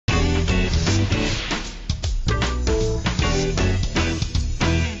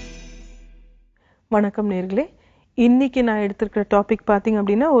வணக்கம் நேர்களே. இன்னைக்கு நான் எடுத்திருக்கிற டாபிக் பார்த்தீங்க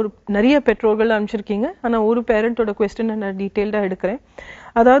அப்படின்னா ஒரு நிறைய பெற்றோர்கள் அனுப்பிச்சிருக்கீங்க. ஆனால் ஒரு பேரண்டோட கொஸ்டின் நான் டீட்டெயில்டாக எடுக்கிறேன்.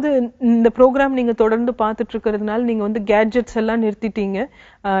 அதாவது இந்த ப்ரோக்ராம் நீங்கள் தொடர்ந்து பார்த்துட்டு இருக்கிறதுனால நீங்கள் வந்து கேட்ஜெட்ஸ் எல்லாம் நிறுத்திட்டீங்க,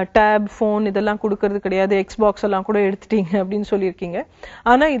 டேப் ஃபோன் இதெல்லாம் கொடுக்கறது கிடையாது, எக்ஸ்பாக்ஸ் எல்லாம் கூட எடுத்துட்டீங்க அப்படின்னு சொல்லியிருக்கீங்க.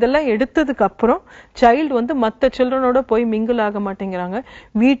 ஆனால் இதெல்லாம் எடுத்ததுக்கு அப்புறம் சைல்டு வந்து மற்ற சில்ட்ரனோட போய் மிங்கிள் ஆக மாட்டேங்கிறாங்க,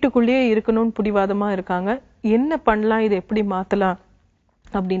 வீட்டுக்குள்ளேயே இருக்கணும்னு பிடிவாதமாக இருக்காங்க. என்ன பண்ணலாம், இதை எப்படி மாற்றலாம்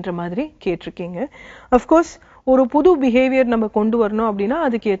அப்படின்ற மாதிரி கேட்டிருக்கீங்க. அஃப்கோர்ஸ் ஒரு புது பிஹேவியர் நம்ம கொண்டு வரணும் அப்படின்னா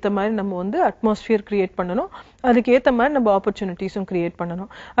அதுக்கு ஏற்ற மாதிரி நம்ம வந்து அட்மாஸ்பியர் கிரியேட் பண்ணணும், அதுக்கு ஏற்ற மாதிரி நம்ம ஆப்பர்ச்சுனிட்டிஸும் கிரியேட் பண்ணணும்.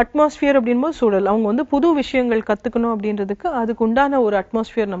 அட்மாஸ்பியர் அப்படின்போது சூழல், அவங்க வந்து புது விஷயங்கள் கற்றுக்கணும் அப்படின்றதுக்கு அதுக்கு உண்டான ஒரு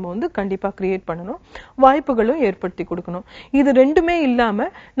அட்மாஸ்பியர் நம்ம வந்து கண்டிப்பாக கிரியேட் பண்ணணும், வாய்ப்புகளும் ஏற்படுத்தி கொடுக்கணும். இது ரெண்டுமே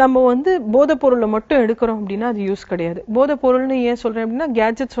இல்லாமல் நம்ம வந்து போதைப் பொருளை மட்டும் எடுக்கிறோம் அப்படின்னா அது யூஸ் கிடையாது. போதைப் பொருள்னு ஏன் சொல்கிறேன் அப்படின்னா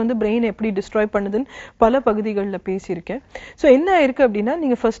கேட்ஜெட்ஸ் வந்து பிரெயின் எப்படி டிஸ்ட்ராய் பண்ணுதுன்னு பல பகுதிகளில் பேசியிருக்கேன். ஸோ என்ன ஆயிருக்கு அப்படின்னா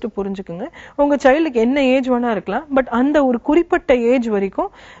நீங்கள் ஃபர்ஸ்ட் புரிஞ்சுக்குங்க, உங்கள் சைல்டுக்கு என்ன ஏஜ் வேணா இருக்கலாம், பட் அந்த ஒரு குறிப்பிட்ட ஏஜ் வரைக்கும்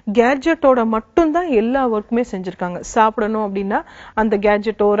கேட்ஜெட்டோட மட்டும்தான் எல்லா ஒர்க்குமே செஞ்சிருக்காங்க. சாப்பிடணும் அப்படின்னா அந்த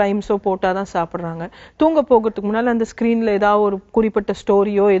கேட்ஜெட்டோ ரைம்ஸோ போட்டாதான் சாப்பிட்றாங்க. தூங்க போகிறதுக்கு முன்னால் அந்த ஸ்கிரீன்ல ஏதாவது ஒரு குறிப்பிட்ட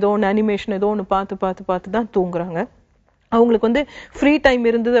ஸ்டோரியோ ஏதோ ஒன்று அனிமேஷன் ஏதோ ஒன்று பார்த்து தான் தூங்குறாங்க. அவங்களுக்கு வந்து ஃப்ரீ டைம்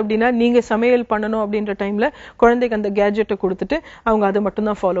இருந்தது அப்படின்னா நீங்க சமையல் பண்ணணும் அப்படின்ற டைம்ல குழந்தைக்கு அந்த கேட்ஜெட்டை கொடுத்துட்டு அவங்க அதை மட்டும்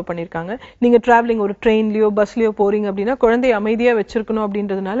தான் ஃபாலோ பண்ணியிருக்காங்க. நீங்க டிராவலிங் ஒரு ட்ரெயின்லயோ பஸ்லயோ போறீங்க அப்படின்னா குழந்தைய அமைதியா வச்சிருக்கணும்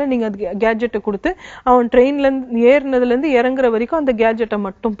அப்படின்றதுனால நீங்க அது கேட்ஜெட்டை கொடுத்து அவன் ட்ரெயின்ல இருந்து ஏறினதுல இருந்து இறங்குற வரைக்கும் அந்த கேட்ஜெட்டை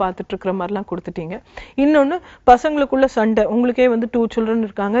மட்டும் பார்த்துட்டு இருக்கிற மாதிரிலாம் கொடுத்துட்டீங்க. இன்னொன்னு, பசங்களுக்குள்ள சண்டை, உங்களுக்கே வந்து 2 சில்ட்ரன்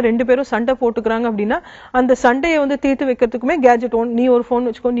இருக்காங்க, 2 பேரும் சண்டை போட்டுக்கிறாங்க அப்படின்னா அந்த சண்டையை வந்து தீர்த்து வைக்கிறதுக்குமே கேட்ஜெட் நீ ஒரு ஃபோன்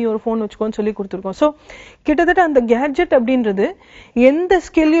வச்சுக்கோ நீ ஒரு ஃபோன் வச்சுக்கோன்னு சொல்லி கொடுத்துருக்கோம். ஸோ கிட்டத்தட்ட அந்த கேட்ஜெட் அப்படின்றது எந்த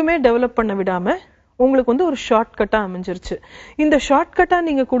ஸ்கில்லையுமே டெவலப் பண்ண விடாம உங்களுக்கு வந்து ஒரு ஷார்ட்கட்டா அமைஞ்சிருச்சு. இந்த ஷார்ட்கட்டா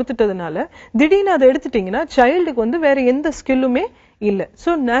நீங்க கொடுத்துட்டதுனால திடீர்னு அதை எடுத்துட்டீங்கன்னா சைல்டுக்கு வந்து வேற எந்த ஸ்கில்லுமே இல்லை. ஸோ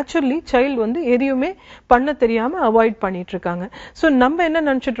நேச்சுரலி சைல்டு வந்து எதையுமே பண்ண தெரியாம அவாய்ட் பண்ணிட்டு இருக்காங்க. ஸோ நம்ம என்ன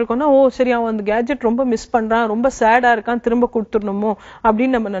நினைச்சிட்டு இருக்கோம்னா, ஓ சரி அவன் அந்த கேட்ஜெட் ரொம்ப மிஸ் பண்றான், ரொம்ப சேடா இருக்கான், திரும்ப கொடுத்துடணுமோ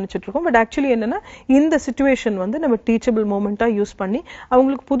அப்படின்னு நம்ம நினைச்சிட்டு இருக்கோம். பட் ஆக்சுவலி என்னன்னா இந்த சிச்சுவேஷன் வந்து நம்ம டீச்சபிள் மூமெண்டா யூஸ் பண்ணி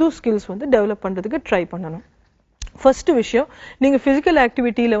அவங்களுக்கு புது ஸ்கில்ஸ் வந்து டெவலப் பண்றதுக்கு ட்ரை பண்ணணும். ஃபர்ஸ்ட் விஷயம், நீங்க பிசிக்கல்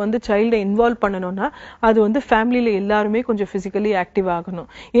ஆக்டிவிட்டியில வந்து சைல்டை இன்வால்வ் பண்ணணும்னா அது வந்து ஃபேமிலியில எல்லாருமே கொஞ்சம் பிசிக்கலி ஆக்டிவ் ஆகணும்.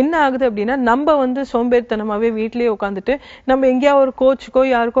 என்ன ஆகுது அப்படின்னா நம்ம வந்து சோம்பேறித்தனமாவே வீட்லயே உட்காந்துட்டு நம்ம எங்கேயாவது ஒரு கோச்சுக்கோ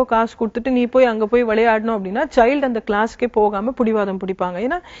யாருக்கோ காசு கொடுத்துட்டு நீ போய் அங்க போய் விளையாடணும் அப்படின்னா சைல்டு அந்த கிளாஸ்க்கே போகாம பிடிவாதம் பிடிப்பாங்க.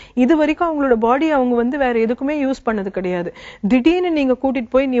 ஏன்னா இது வரைக்கும் அவங்களோட பாடி அவங்க வந்து வேற எதுக்குமே யூஸ் பண்ணது கிடையாது. திடீர்னு நீங்க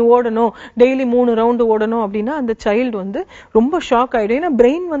கூட்டிட்டு போய் நீ ஓடணும், டெய்லி 3 ரவுண்டு ஓடணும் அப்படின்னா அந்த சைல்டு வந்து ரொம்ப ஷாக் ஆயிடும். ஏன்னா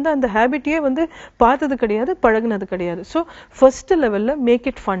பிரெயின் வந்து அந்த ஹேபிட்டையே வந்து பார்த்தது கிடையாது, பழகுனது கிடையாது. சோ ஃபர்ஸ்ட் லெவல்ல மேக்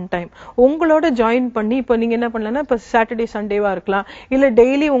இட் ஃபன் டைம். உங்களோட ஜாயின் பண்ணி இப்போ நீங்க என்ன பண்ணலன்னா இப்போ சாட்டர்டே சண்டேவா இருக்கலாம், இல்ல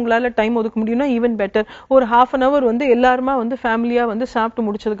டெய்லி உங்களால டைம் ஒதுக்க முடியும்னா ஈவன் பெட்டர் ஒரு ½ an hour வந்து எல்லாருமா வந்து ஃபேமிலியா வந்து சாப்பிட்டு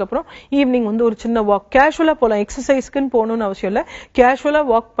முடிச்சதுக்கு அப்புறம் ஈவினிங் வந்து ஒரு சின்ன வாக் கேஷுவலா போகலாம். எக்ஸசைஸ்க்குன்னு போகணும்னு அவசியம் இல்லை, கேஷுவலா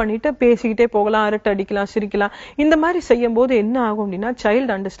வாக் பண்ணிட்டு பேசிக்கிட்டே போகலாம், அரட்டை அடிக்கலாம், சிரிக்கலாம். இந்த மாதிரி செய்யும் போது என்ன ஆகும் அப்படின்னா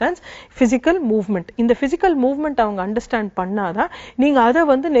சைல்டு அண்டர்ஸ்டாண்ட்ஸ் பிசிக்கல் மூவ்மெண்ட். இந்த பிசிக்கல் மூவ்மெண்ட் அவங்க அண்டர்ஸ்டாண்ட் பண்ணாதான் நீங்க அதை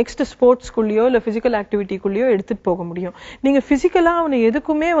வந்து நெக்ஸ்ட் ஸ்போர்ட்ஸ்குள்ளேயோ இல்ல பிசிக்கல் ஆக்டிவிட்டிக்குள்ளேயோ எடுத்துட்டு போக முடியும். நீங்க பிசிக்கலா அவனை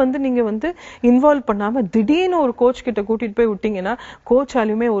எதுக்குமே வந்து நீங்க வந்து இன்வால்வ் பண்ணாம திடீர்னு ஒரு கோச் கிட்ட கூட்டிட்டு போய் விட்டீங்கன்னா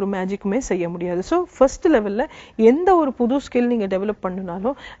கோச்சாலுமே ஒரு மேஜிக்குமே செய்ய முடியாது. ஸோ ஃபர்ஸ்ட் லெவல்ல எந்த ஒரு புது ஸ்கில் நீங்க டெவலப்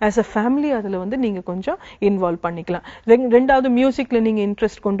பண்ணனாலும் ஆஸ் அ ஃபேமிலி அதுல வந்து நீங்க கொஞ்சம் இன்வால்வ் பண்ணிக்கலாம். ரெண்டாவது, மியூசிக்ல நீங்க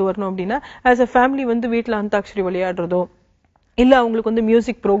இன்ட்ரெஸ்ட் கொண்டு வரணும் அப்படின்னா ஆஸ் அ ஃபேமிலி வந்து வீட்டுல அந்தாக்ஷரி விளையாடுறதோ இல்ல அவங்களுக்கு வந்து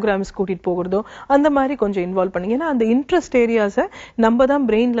மியூசிக் ப்ரோக்ராம்ஸ் கூட்டிட்டு போகிறதோ அந்த மாதிரி கொஞ்சம் இன்வால்வ் பண்ணுங்க. ஏன்னா அந்த இன்ட்ரெஸ்ட் ஏரியாஸை நம்ம தான்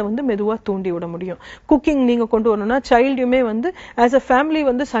பிரெயின்ல வந்து மெதுவா தூண்டி விட முடியும். குக்கிங் நீங்க கொண்டு வரணும்னா சைல்டுமே வந்து ஆஸ் அ ஃபேமிலி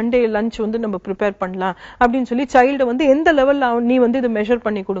வந்து சண்டே லஞ்ச் வந்து நம்ம ப்ரிப்பேர் பண்ணலாம் அப்படின்னு சொல்லி சைல்டு வந்து எந்த லெவல்ல நீ வந்து இதை மெஷர்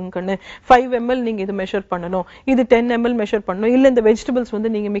பண்ணி கொடுங்க கண்ணு, 5 ml நீங்க இது மெஷர் பண்ணணும், இது 10 ml மெஷர் பண்ணணும், இல்ல இந்த வெஜிடபிள்ஸ்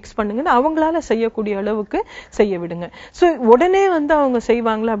வந்து நீங்க மிக்ஸ் பண்ணுங்கன்னு அவங்களால செய்யக்கூடிய அளவுக்கு செய்ய விடுங்க. ஸோ உடனே வந்து அவங்க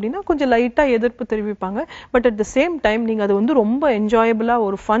செய்வாங்களா அப்படின்னா கொஞ்சம் லைட்டா எதிர்ப்பு தெரிவிப்பாங்க. But at the same time நீங்க அது வந்து ரொம்ப என்ஜாயபிளா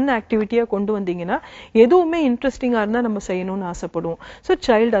ஒரு ஃபன் ஆக்டிவிட்டியா கொண்டு வந்தீங்கன்னா எதுவுமே இன்ட்ரெஸ்டிங்கா இருந்தா நம்ம செய்யணும்னு ஆசைப்படுவோம். ஸோ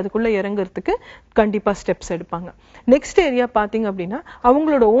சைல்டு அதுக்குள்ள இறங்குறதுக்கு கண்டிப்பா ஸ்டெப்ஸ் எடுப்பாங்க. நெக்ஸ்ட் ஏரியா பாத்தீங்க அப்படின்னா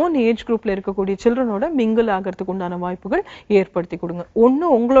அவங்களோட ஓன் ஏஜ் குரூப்ல இருக்கக்கூடிய சில்ட்ரனோட மிங்கிள் ஆகிறதுக்கு உண்டான வாய்ப்புகள் ஏற்படுத்தி கொடுங்க. ஒன்னு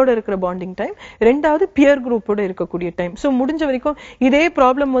உங்களோட இருக்கிற பாண்டிங் டைம், ரெண்டாவது பியர் குரூப்போட இருக்கக்கூடிய டைம். ஸோ முடிஞ்ச வரைக்கும் இதே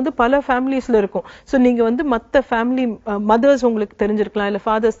ப்ராப்ளம் வந்து பல ஃபேமிலிஸ்ல இருக்கும். ஸோ நீங்க வந்து மற்ற ஃபேமிலி மதர்ஸ் உங்களுக்கு தெரிஞ்சிருக்கலாம், இல்ல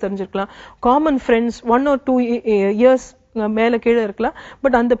ஃபாதர்ஸ் தெரிஞ்சிருக்கலாம், காமன் ஃப்ரெண்ட்ஸ் 1 or 2 years மேல கீழே இருக்கலாம்.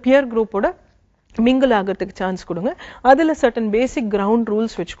 பட் அந்த பியர் குரூப்போட மிங்கிள் ஆகிறதுக்கு சான்ஸ் கொடுங்க. அதில் சர்டன் பேசிக் கிரவுண்ட்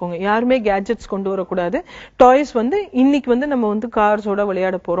ரூல்ஸ் வச்சுக்கோங்க. யாருமே கேட்ஜெட்ஸ் கொண்டு வரக்கூடாது. டாய்ஸ் வந்து இன்னைக்கு வந்து நம்ம வந்து கார்ஸோட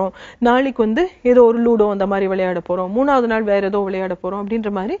விளையாட போகிறோம், நாளைக்கு வந்து ஏதோ ஒரு லூடோ அந்த மாதிரி விளையாட போகிறோம், 3வது நாள் வேற ஏதோ விளையாட போகிறோம்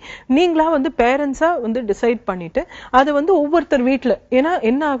அப்படின்ற மாதிரி நீங்களா வந்து பேரண்ட்ஸாக வந்து டிசைட் பண்ணிட்டு அதை வந்து ஒவ்வொருத்தர் வீட்டில், ஏன்னா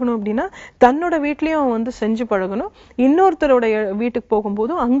என்ன ஆகணும் அப்படின்னா தன்னோட வீட்லேயும் அவன் வந்து செஞ்சு பழகணும், இன்னொருத்தரோட வீட்டுக்கு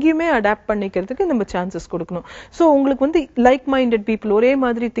போகும்போதும் அங்கேயுமே அடாப்ட் பண்ணிக்கிறதுக்கு நம்ம சான்சஸ் கொடுக்கணும். ஸோ உங்களுக்கு வந்து லைக் மைண்டட் பீப்புள், ஒரே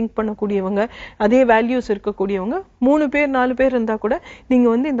மாதிரி திங்க் பண்ணக்கூடியவங்க, அதே வேல்யூஸ் இருக்கக்கூடியவங்க 3 பேர் 4 பேர் இருந்தா கூட நீங்க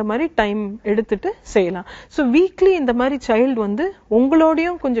வந்து இந்த மாதிரி டைம் எடுத்துட்டு செய்யலாம். ஸோ வீக்லி இந்த மாதிரி சைல்டு வந்து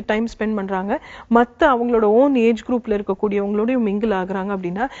உங்களோடையும் கொஞ்சம் டைம் ஸ்பெண்ட் பண்றாங்க, மற்ற அவங்களோட ஓன் ஏஜ் குரூப்ல இருக்கக்கூடியவங்களோடையும் மிங்கிள் ஆகுறாங்க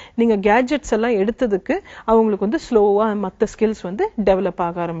அப்படின்னா நீங்க கேட்ஜெட்ஸ் எல்லாம் எடுத்ததுக்கு அவங்களுக்கு வந்து ஸ்லோவா மற்ற ஸ்கில்ஸ் வந்து டெவலப்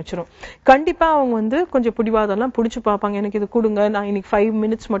ஆக ஆரம்பிச்சிடும். கண்டிப்பா அவங்க வந்து கொஞ்சம் பிடிவாதம்லாம் பிடிச்சு பார்ப்பாங்க, எனக்கு இது கொடுங்க, நான் இன்னைக்கு 5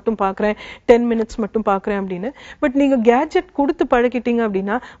 minutes மட்டும் பார்க்குறேன், 10 minutes மட்டும் பார்க்குறேன் அப்படின்னு. பட் நீங்க கேட்ஜெட் கொடுத்து பழகிட்டீங்க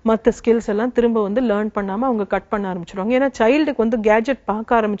அப்படின்னா மற்ற ஸ்கில்ஸ் எல்லாம் திரும்ப வந்து லேர்ன் பண்ணாம அவங்க கட் பண்ண ஆரம்பிச்சிருவாங்க. ஏன்னா சைல்டுக்கு வந்து கேட்ஜெட்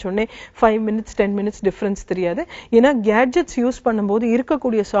பார்க்க ஆரம்பிச்சோடனே 5 minutes 10 minutes டிஃபரன்ஸ் தெரியாது. ஏன்னா கேட்ஜெட்ஸ் யூஸ் பண்ணும்போது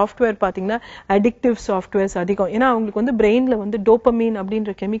இருக்கக்கூடிய சாஃப்ட்வேர் பார்த்தீங்கன்னா அடிக்டிவ் சாஃப்ட்வேர்ஸ் அதிகம். ஏன்னா அவங்களுக்கு வந்து பிரெயின்ல வந்து டோபமைன்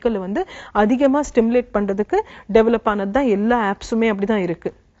அப்படின்ற கெமிக்கல் வந்து அதிகமாக ஸ்டிமுலேட் பண்றதுக்கு டெவலப் ஆனது தான் எல்லா ஆப்ஸுமே அப்படிதான்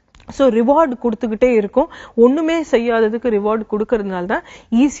இருக்கு. ஸோ ரிவார்டு கொடுத்துக்கிட்டே இருக்கும், ஒன்றுமே செய்யாததுக்கு ரிவார்டு கொடுக்கறதுனால தான்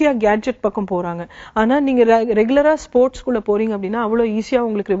ஈஸியாக கேட்ஜெட் பக்கம் போகிறாங்க. ஆனால் நீங்கள் ரெகுலராக ஸ்போர்ட்ஸ்குள்ளே போகிறீங்க அப்படின்னா அவ்வளோ ஈஸியாக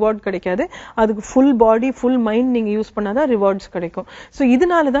உங்களுக்கு ரிவார்டு கிடைக்காது. அதுக்கு ஃபுல் பாடி ஃபுல் மைண்ட் நீங்கள் யூஸ் பண்ணால் தான் ரிவார்ட்ஸ் கிடைக்கும். ஸோ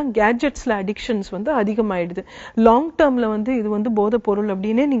இதனால தான் கேட்ஜெட்ஸில் அடிக்ஷன்ஸ் வந்து அதிகமாகிடுது. லாங் டேர்மில் வந்து இது வந்து போதை பொருள்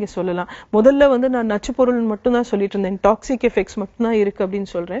அப்படின்னே நீங்கள் சொல்லலாம். முதல்ல வந்து நான் நச்சு பொருள் மட்டும் தான் சொல்லிட்டு இருந்தேன், டாக்ஸிக் எஃபெக்ட்ஸ் மட்டும்தான் இருக்குது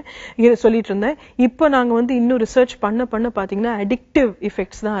அப்படின்னு சொல்லிட்டு இருந்தேன். இப்போ நாங்கள் வந்து இன்னும் ரிசர்ச் பண்ண பார்த்தீங்கன்னா அடிக்டிவ்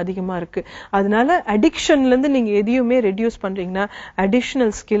எஃபெக்ட்ஸ் தான் அதிகமாக இருக்கு. அதனால அடிக்ஷன்ல இருந்து நீங்க எதையுமே ரெடியூஸ் பண்றீங்கன்னா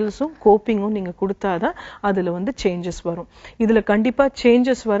அடிஷனல் ஸ்கில்ஸும் கோப்பிங்கும் நீங்க கொடுத்தாதான் அதுல வந்து சேஞ்சஸ் வரும். இதுல கண்டிப்பா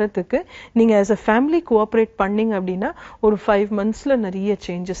சேஞ்சஸ் வரதுக்கு நீங்க ஆஸ் அ ஃபேமிலி கோஆபரேட் பண்ணீங்க அப்படின்னா ஒரு 5 monthsல நிறைய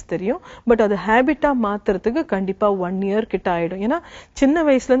சேஞ்சஸ் தெரியும். பட் அது ஹேபிட்டா மாத்துறதுக்கு கண்டிப்பா 1 year கிட்ட ஆயிடும். ஏன்னா சின்ன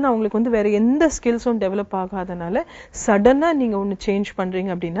வயசுல இருந்து அவங்களுக்கு வந்து வேற எந்த ஸ்கில்ஸும் டெவலப் ஆகாதனால சடனா நீங்க ஒன்னு சேஞ்ச்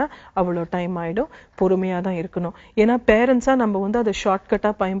பண்றீங்க அப்படின்னா அவ்வளோ டைம் ஆயிடும். பொறுமையா தான் இருக்கணும். ஏன்னா பேரண்ட்ஸா நம்ம வந்து அதை ஷார்ட்கட்டா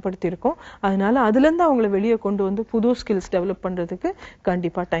பயன்படுத்தி இருக்கோம். அதனால அதுல இருந்து அவங்களை வெளியே கொண்டு வந்து புது ஸ்கில்ஸ் டெவலப் பண்றதுக்கு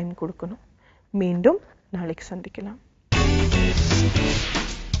கண்டிப்பா டைம் கொடுக்கணும். மீண்டும் நாளைக்கு சந்திக்கலாம்.